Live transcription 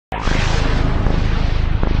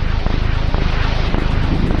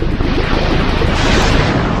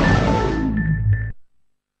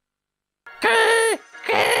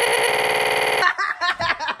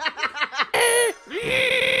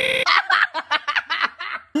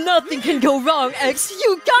Nothing can go wrong, X.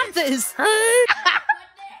 You got this.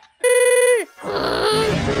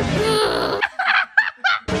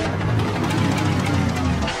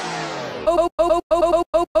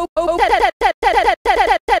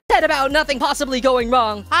 That about nothing possibly going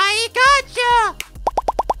wrong. I gotcha!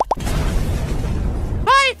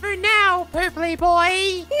 Bye for now, Purpley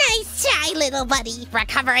boy. Nice try, little buddy.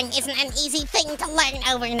 Recovering isn't an easy thing to learn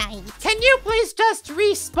overnight. Can you please just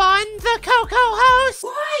respawn the Coco host?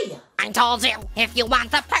 Why? I told you, if you want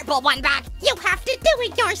the purple one back, you have to do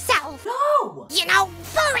it yourself. No! You know,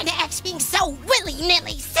 Foreign X being so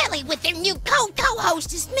willy-nilly silly with their new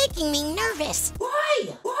co-host is making me nervous.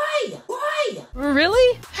 Why? Why? Why?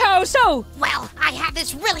 Really? How so? Well, I had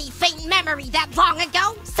this really faint memory that long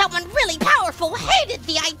ago. Someone really powerful hated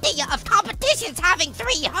the idea of competitions having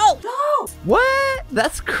 3 hosts. No! What?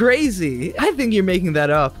 That's crazy. I think you're making that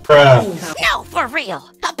up. No, for real.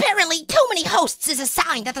 Apparently, too many hosts is a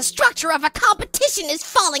sign that the structure of a competition is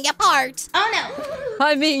falling apart. Oh no.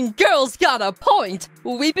 I mean, girls got a point.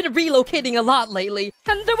 We've been relocating a lot lately,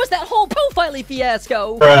 and there was that whole profiling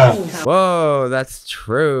fiasco. Whoa, that's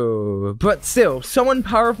true. But still, someone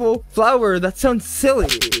powerful? Flower, that sounds silly.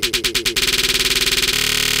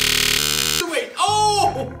 Wait,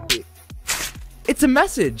 oh! It's a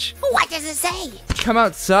message. What does it say? Come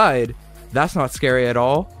outside. That's not scary at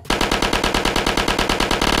all.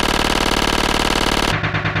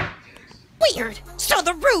 Weird. So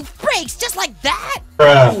the roof breaks just like that?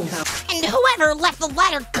 And whoever left the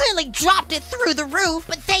ladder clearly dropped it through the roof,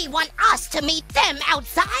 but they want us to meet them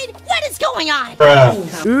outside? What is going on?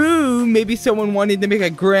 Ooh, maybe someone wanted to make a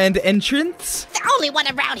grand entrance? The only one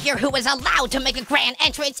around here who is allowed to make a grand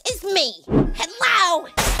entrance is me. Hello?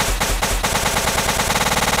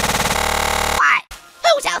 What?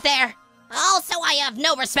 Who's out there? Also, I have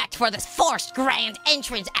no respect for this forced grand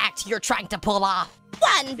entrance act you're trying to pull off.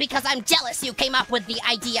 1, because I'm jealous you came up with the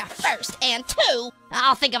idea first, and 2,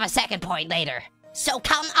 I'll think of a second point later. So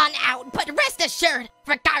come on out, but rest assured,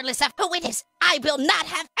 regardless of who it is, I will not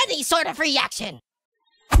have any sort of reaction.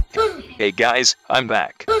 Hey guys, I'm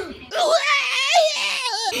back.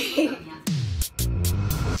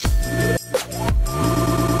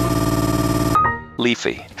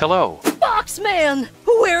 Leafy, hello. Boxman,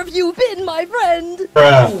 where have you been, my friend?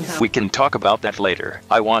 We can talk about that later.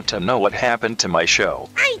 I want to know what happened to my show.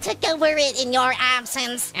 I took over it in your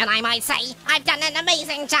absence, and I might say I've done an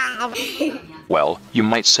amazing job. Well, you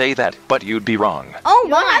might say that, but you'd be wrong. Oh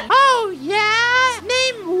my. Oh yeah?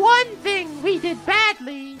 Name one thing we did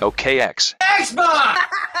badly. Okay, X. Xbox!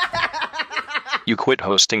 You quit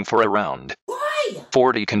hosting for a round. Why?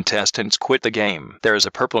 40 contestants quit the game. There's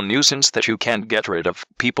a purple nuisance that you can't get rid of.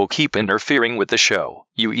 People keep interfering with the show.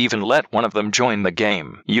 You even let one of them join the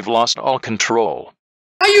game. You've lost all control.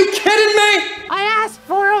 Are you kidding me? I asked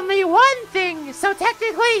for only one thing, so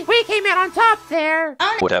technically we came out on top there.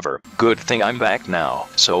 Whatever. Good thing I'm back now.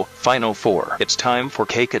 So, Final 4. It's time for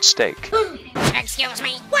cake at stake. Excuse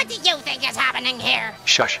me, what do you think is happening here?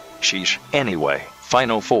 Shush. Sheesh. Anyway,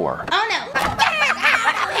 Final 4. Oh no.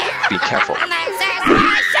 Be careful. This is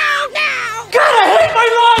my show now! God, I hate my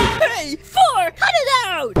life! Hey, 4, cut it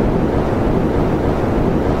out!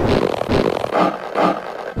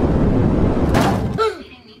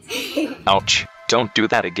 Ouch. Don't do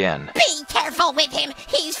that again. Be careful with him,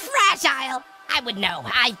 he's fragile. I would know,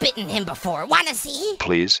 I've bitten him before. Wanna see?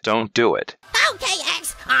 Please don't do it. Okay,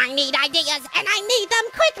 X, I need ideas, and I need them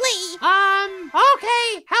quickly.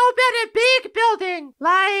 Okay, how about a big building?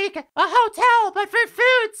 Like a hotel, but for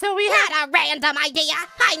food, so we have— Not a random idea.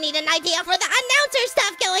 I need an idea for the announcer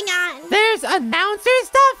stuff going on. There's announcer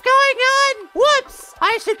stuff going on? Whoops!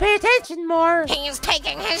 I should pay attention more. He's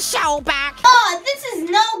taking his show back. Oh, this is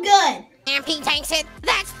no good. If he takes it,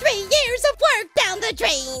 that's 3 years of work down the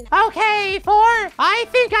drain. Okay, 4. I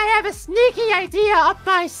think I have a sneaky idea up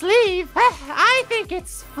my sleeve. I think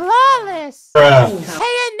it's flawless. Hey,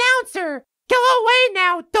 announcer! Go away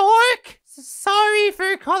now, dork! Sorry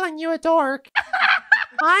for calling you a dork.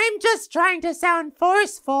 I'm just trying to sound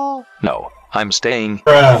forceful. No, I'm staying.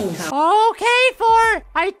 Okay, 4.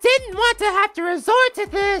 I didn't want to have to resort to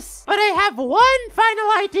this, but I have one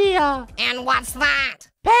final idea. And what's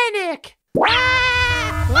that? Panic! This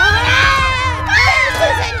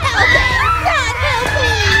isn't helping! Not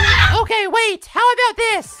helping! Okay, wait, how about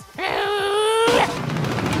this?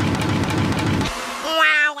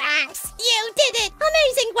 Wow, Axe, you did it!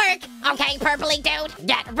 Amazing work! Okay, Purpley Dude,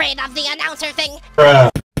 get rid of the announcer thing.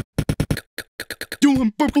 Yo,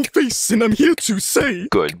 I'm Purple Face, and I'm here to say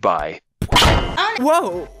Goodbye. Oh Oh no.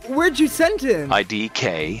 Whoa, where'd you send him?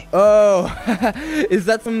 IDK. Oh, is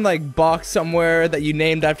that some like box somewhere that you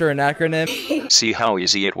named after an acronym? See how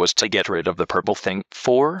easy it was to get rid of the purple thing?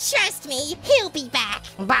 4. Trust me, he'll be back.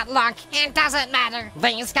 But look, it doesn't matter.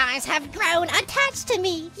 These guys have grown attached to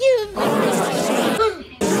me. Can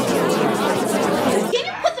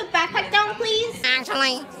you put the backpack down, please?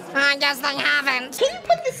 Actually, I guess they haven't. Can you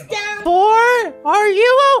put this down? 4, are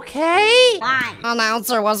you okay? Why?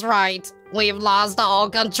 Announcer was right. We've lost all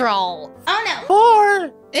control. Oh no.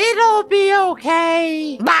 4, it'll be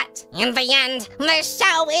okay. But in the end, this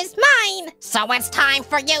show is mine. So it's time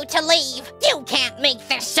for you to leave. You can't make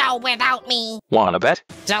this show without me. Wanna bet?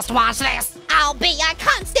 Just watch this. I'll be a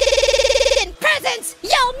constant presence.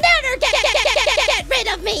 You'll never get rid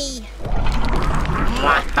of me.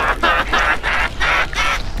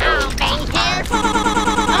 I'll be here for...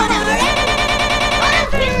 Oh no. Oh no,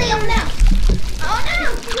 Billy, oh no. Oh no.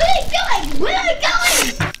 Where are you going? Where are you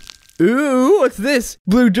going? Ooh, what's this?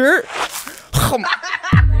 Blue dirt?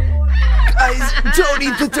 Guys, don't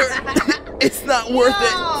eat the dirt. It's not worth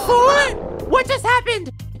it. 4, what just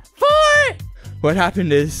happened? 4, What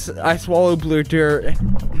happened is I swallowed blue dirt.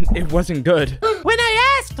 It wasn't good. when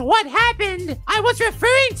I asked what happened, I was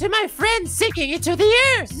referring to my friend sinking into the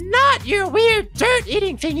earth, not your weird dirt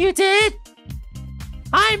eating thing you did.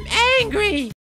 I'm angry.